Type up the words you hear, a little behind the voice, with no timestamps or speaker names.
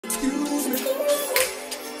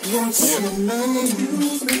Okay,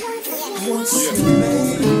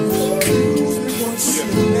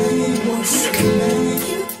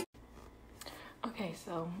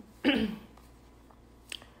 so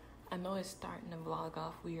I know it's starting to vlog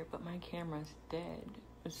off weird, but my camera's dead,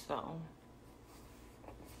 so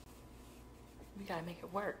we gotta make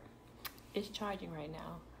it work. It's charging right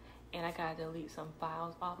now, and I gotta delete some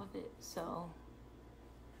files off of it, so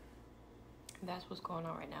that's what's going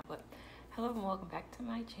on right now. But hello and welcome back to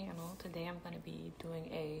my channel. Today I'm gonna be doing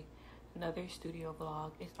another studio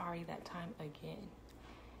vlog. It's already that time again,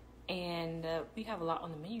 and we have a lot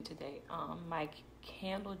on the menu today. My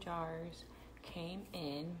candle jars came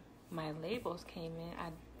in, my labels came in.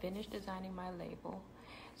 I finished designing my label,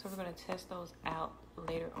 so we're gonna test those out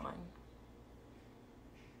later on.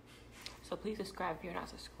 So please subscribe if you're not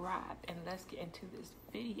subscribed, and let's get into this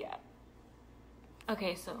video.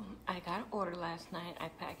 Okay, so I got an order last night. I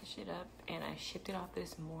packaged it up and I shipped it off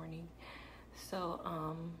this morning. So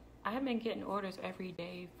I've been getting orders every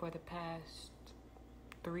day for the past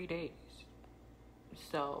 3 days.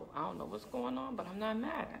 So I don't know what's going on, but I'm not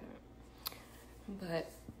mad at it.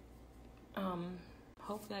 But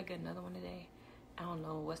hopefully I get another one today. I don't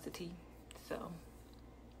know what's the tea. So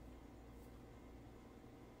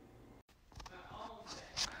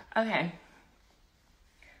okay,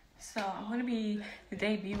 so I'm going to be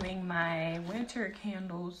debuting my winter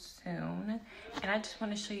candles soon, and I just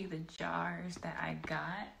want to show you the jars that I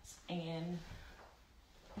got. And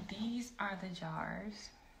these are the jars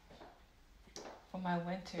for my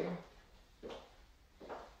winter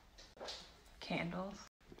candles.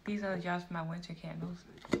 These are the jars for my winter candles.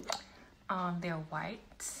 They're white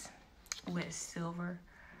with silver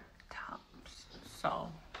tops. So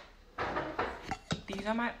these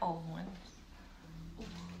are my old ones.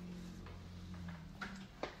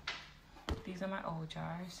 These are my old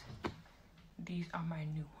jars. These are my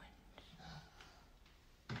new ones.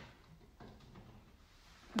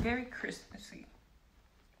 Very Christmassy.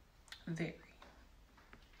 Very.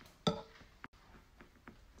 Let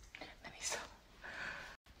me see.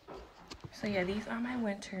 So yeah, these are my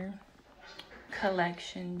winter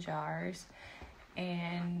collection jars.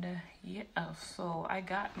 And yeah, so I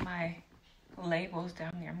got my labels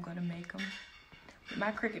down there. I'm gonna make them with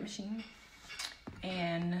my Cricut machine,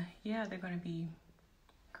 and yeah, they're gonna be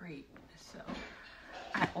great. So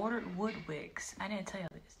I ordered wood wicks. I didn't tell you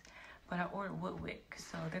this, but I ordered wood wicks,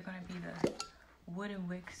 so they're gonna be the wooden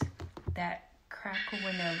wicks that crackle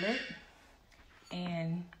when they're lit,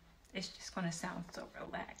 and it's just gonna sound so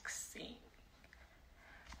relaxing.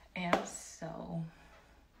 And I'm so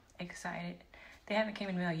excited. They haven't came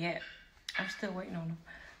in the mail yet. I'm still waiting on them,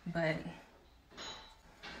 but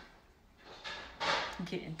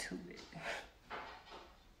get into it.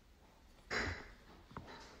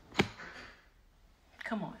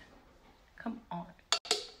 Come on. Come on.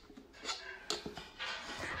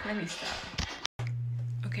 Let me stop.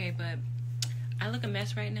 Okay, but I look a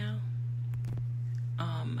mess right now.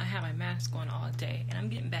 I have my mask on all day, and I'm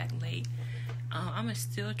getting back late. I'm gonna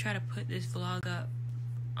still try to put this vlog up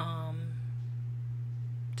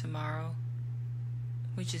tomorrow,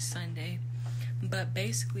 which is Sunday. But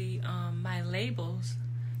basically, my labels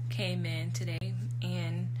came in today,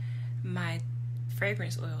 and my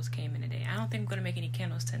fragrance oils came in today. I don't think I'm gonna make any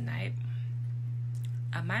candles tonight.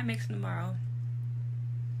 I might make some tomorrow.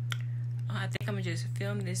 I think I'm gonna just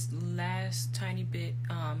film this last tiny bit.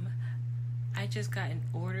 I just got an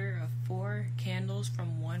order of 4 candles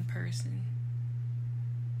from one person.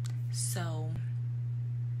 So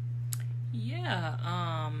yeah,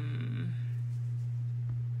 I'm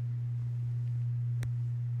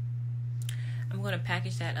gonna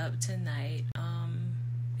package that up tonight.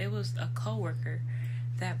 It was a coworker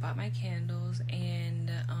that bought my candles,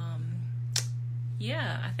 and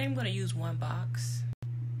yeah, I think I'm gonna use 1 box.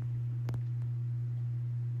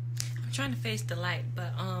 I'm trying to face the light,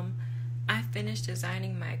 but I finished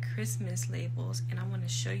designing my Christmas labels, and I want to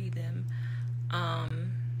show you them.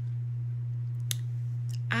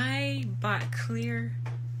 I bought clear.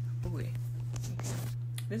 Oh wait,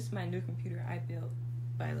 this is my new computer I built,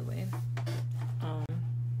 by the way.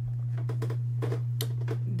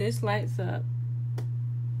 This lights up.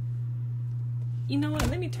 You know what?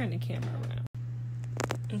 Let me turn the camera around.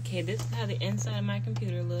 Okay, this is how the inside of my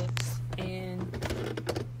computer looks, and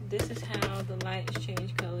this is how the lights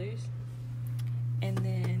change colors. And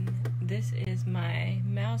then this is my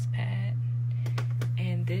mouse pad,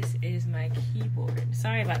 and this is my keyboard.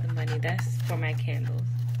 Sorry about the money, that's for my candles.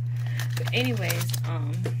 But anyways,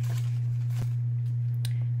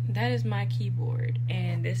 that is my keyboard,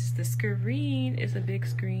 and the screen is a big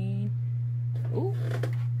screen. Ooh.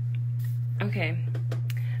 Okay,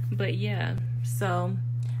 But yeah, so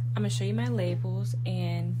I'm gonna show you my labels,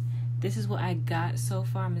 and this is what I got so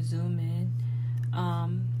far. I'm gonna zoom in.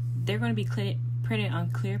 They're gonna be printed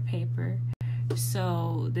on clear paper.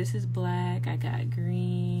 So this is black, I got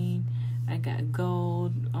green, I got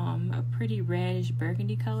gold, a pretty reddish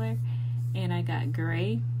burgundy color, and I got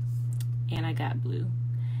gray, and I got blue.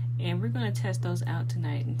 And we're gonna test those out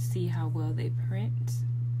tonight and see how well they print.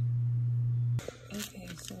 Okay,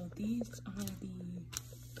 so these are the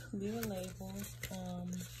clear labels.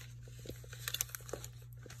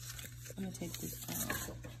 I'm gonna take this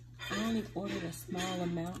out. I only ordered a small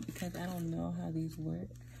amount because I don't know how these work.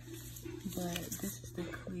 But this is the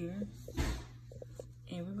clear,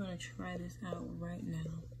 and we're gonna try this out right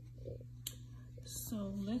now.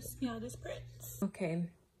 So let's see how this prints. Okay,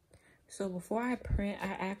 so before I print,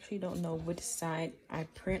 I actually don't know which side I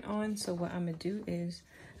print on. So what I'm gonna do is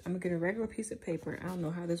I'm gonna get a regular piece of paper. I don't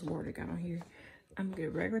know how this water got on here. I'm gonna get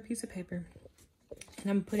a regular piece of paper, and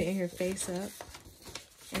I'm gonna put it in here face up,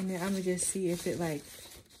 and then I'm gonna just see if it like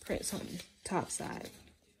prints on the top side.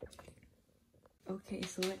 Okay,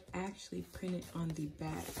 so it actually printed on the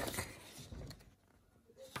back.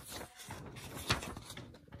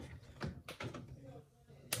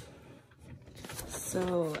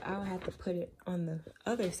 So I'll have to put it on the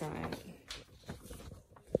other side.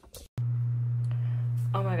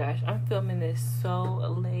 Oh my gosh, I'm filming this so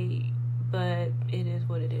late, but it is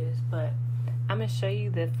what it is. But I'm gonna show you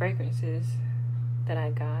the fragrances that I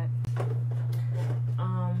got.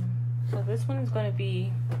 So this one is gonna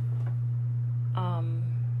be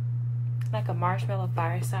like a marshmallow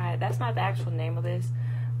fireside. That's not the actual name of this,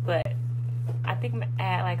 but I think I'm gonna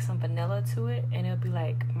add like some vanilla to it, and it'll be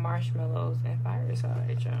like marshmallows and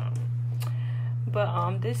fireside.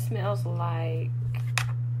 But this smells like,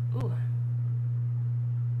 ooh,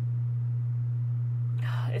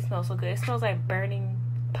 it smells so good. It smells like burning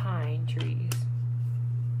pine trees.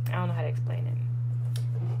 I don't know how to explain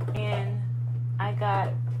it. And I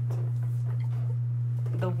got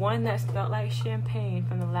the one that smelled like champagne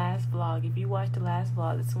from the last vlog. If you watched the last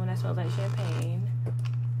vlog, it's the one that smells like champagne.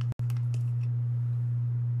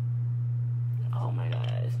 Oh my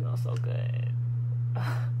god, it smells so good.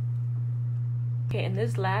 Okay, and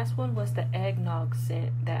this last one was the eggnog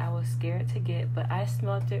scent that I was scared to get, but I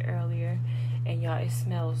smelled it earlier, and y'all, it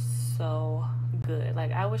smells so good.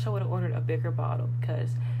 Like, I wish I would have ordered a bigger bottle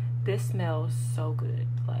because this smells so good.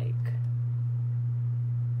 Like,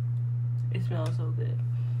 it smells so good.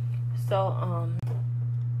 So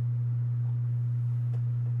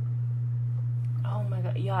oh my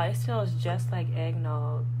god, y'all, it smells just like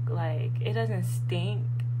eggnog. Like, it doesn't stink.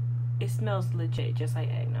 It smells legit just like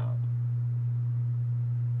eggnog.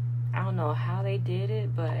 I don't know how they did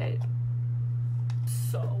it, but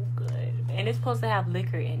so good. And it's supposed to have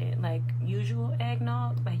liquor in it, like usual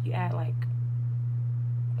eggnog. Like, you add like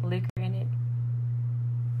liquor in it.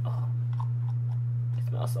 Oh, it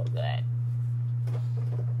smells so good.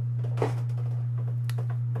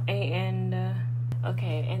 And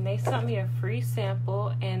okay, and they sent me a free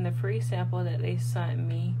sample, and the free sample that they sent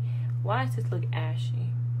me, why does this look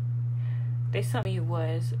ashy? They sent me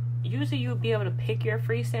was, usually you'll be able to pick your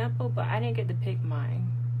free sample, but I didn't get to pick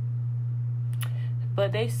mine.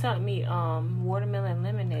 But they sent me watermelon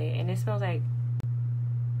lemonade, and it smells like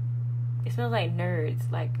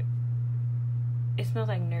nerds. Like, it smells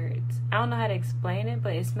like nerds. I don't know how to explain it,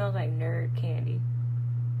 but it smells like nerd candy.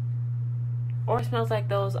 Or it smells like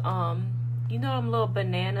those you know them little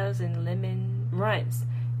bananas and lemon runts.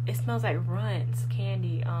 It smells like runts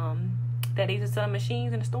candy that they used to sell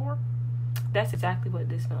machines in the store. That's exactly what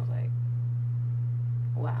this smells like.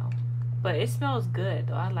 Wow. But it smells good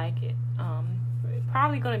though. I like it.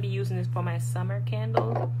 Probably gonna be using this for my summer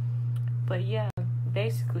candles. But yeah,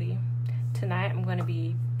 basically tonight I'm gonna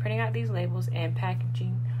be printing out these labels and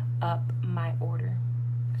packaging up my order.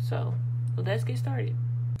 So let's get started.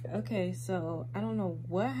 Okay, so I don't know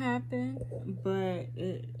what happened, but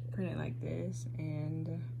it printed like this,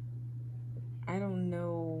 and I don't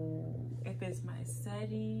know if it's my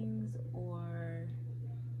settings or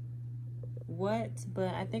what,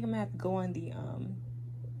 but I think I'm gonna have to go on the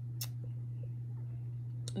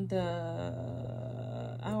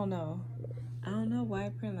I don't know why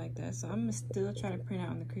it printed like that. So I'm gonna still try to print out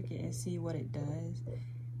on the Cricut and see what it does,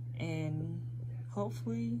 and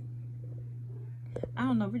hopefully, I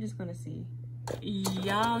don't know, we're just gonna see.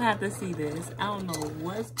 Y'all have to see this. I don't know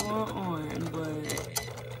what's going on, but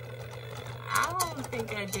I don't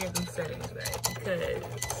think I did the settings right,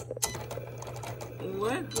 because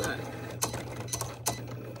what the?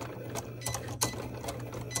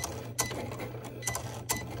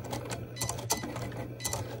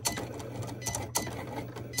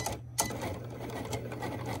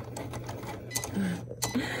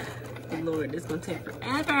 Lord, this is gonna take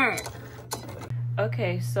forever.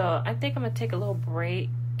 Okay, so I think I'm gonna take a little break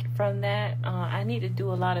from that. I need to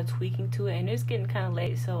do a lot of tweaking to it, and it's getting kind of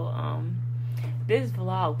late, so this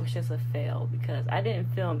vlog was just a fail because I didn't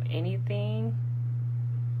film anything.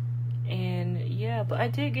 And yeah, but I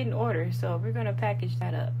did get an order, so we're gonna package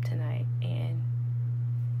that up tonight. And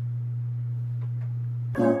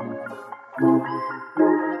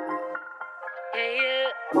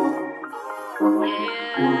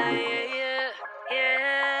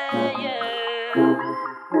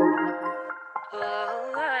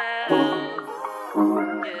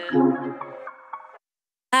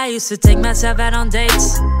I used to take myself out on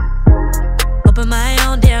dates, open my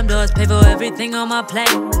own damn doors, pay for everything on my plate.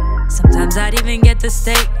 Sometimes I'd even get the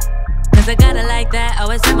steak, cause I got it like that.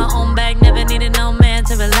 Always had my own bag, never needed no man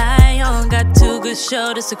to rely on. Got 2 good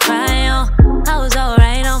shoulders to cry on. I was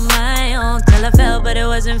alright on my own till I fell, but it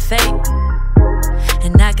wasn't fake.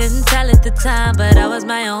 And I couldn't tell at the time, but I was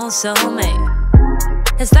my own soulmate.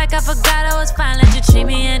 It's like I forgot I was fine, let you treat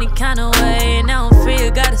me any kind of way. Now I'm free, I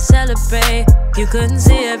gotta celebrate. You couldn't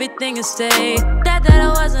see everything and stay. That I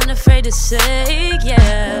wasn't afraid to say,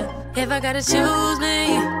 yeah. If I gotta choose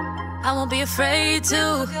me, I won't be afraid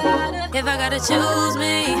to. If I gotta choose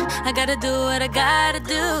me, I gotta do what I gotta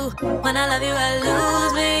do. When I love you, I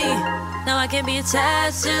lose me. Now I can't be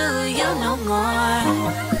attached to you no more.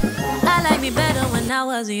 I like me better when I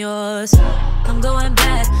wasn't yours. I'm going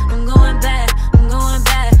back, I'm going back, I'm going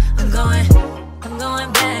back, I'm going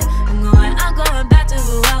back, I'm going back to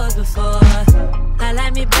who I was before. I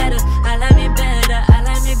like me better, I like me better, I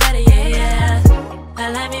like me better, yeah, yeah. I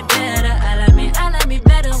like me better, I like me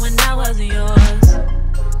better when I wasn't yours.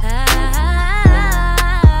 I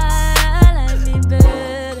like me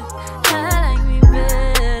better, I like me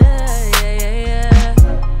better, yeah, yeah, yeah.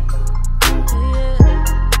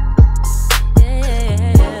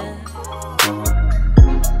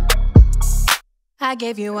 I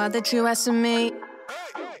gave you all that you asked of me.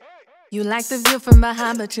 You like the view from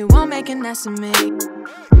behind, but you won't make an ass of me.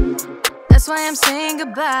 That's why I'm saying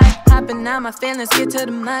goodbye. Hopping out my feelings, get to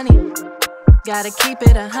the money. Gotta keep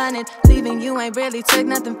it 100. Leaving you ain't really took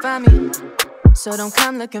nothing from me. So don't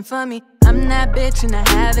come looking for me. I'm that bitch and I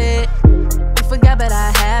have it. You forgot but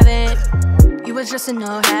I have it. You was just a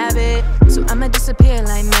no habit, so I'ma disappear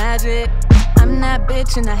like magic. I'm that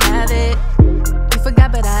bitch and I have it. You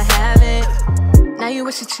forgot but I have it. Now you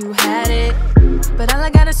wish that you had it. But all I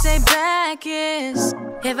gotta say back is,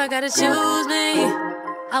 if I gotta choose me,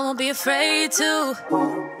 I won't be afraid to.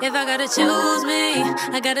 If I gotta choose me,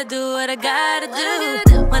 I gotta do what I gotta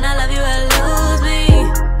do. When I love you, I lose me.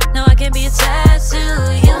 No, I can't be attached to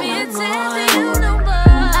you no more.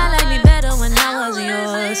 I like me better when I wasn't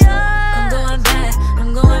yours. I'm going back,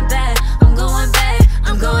 I'm going back, I'm going back,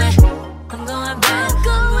 I'm going back, I'm going back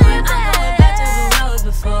to who I was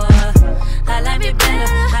before. I like me better,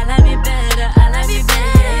 I like me better, I like me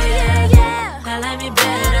better, yeah, yeah. I like me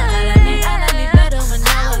better, I like me better when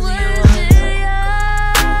I wasn't yours.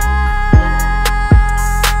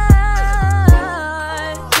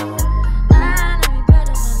 I like me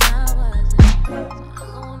better when I wasn't. So I'm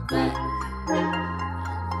going back.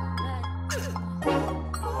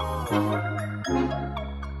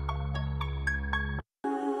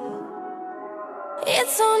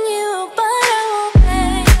 It's on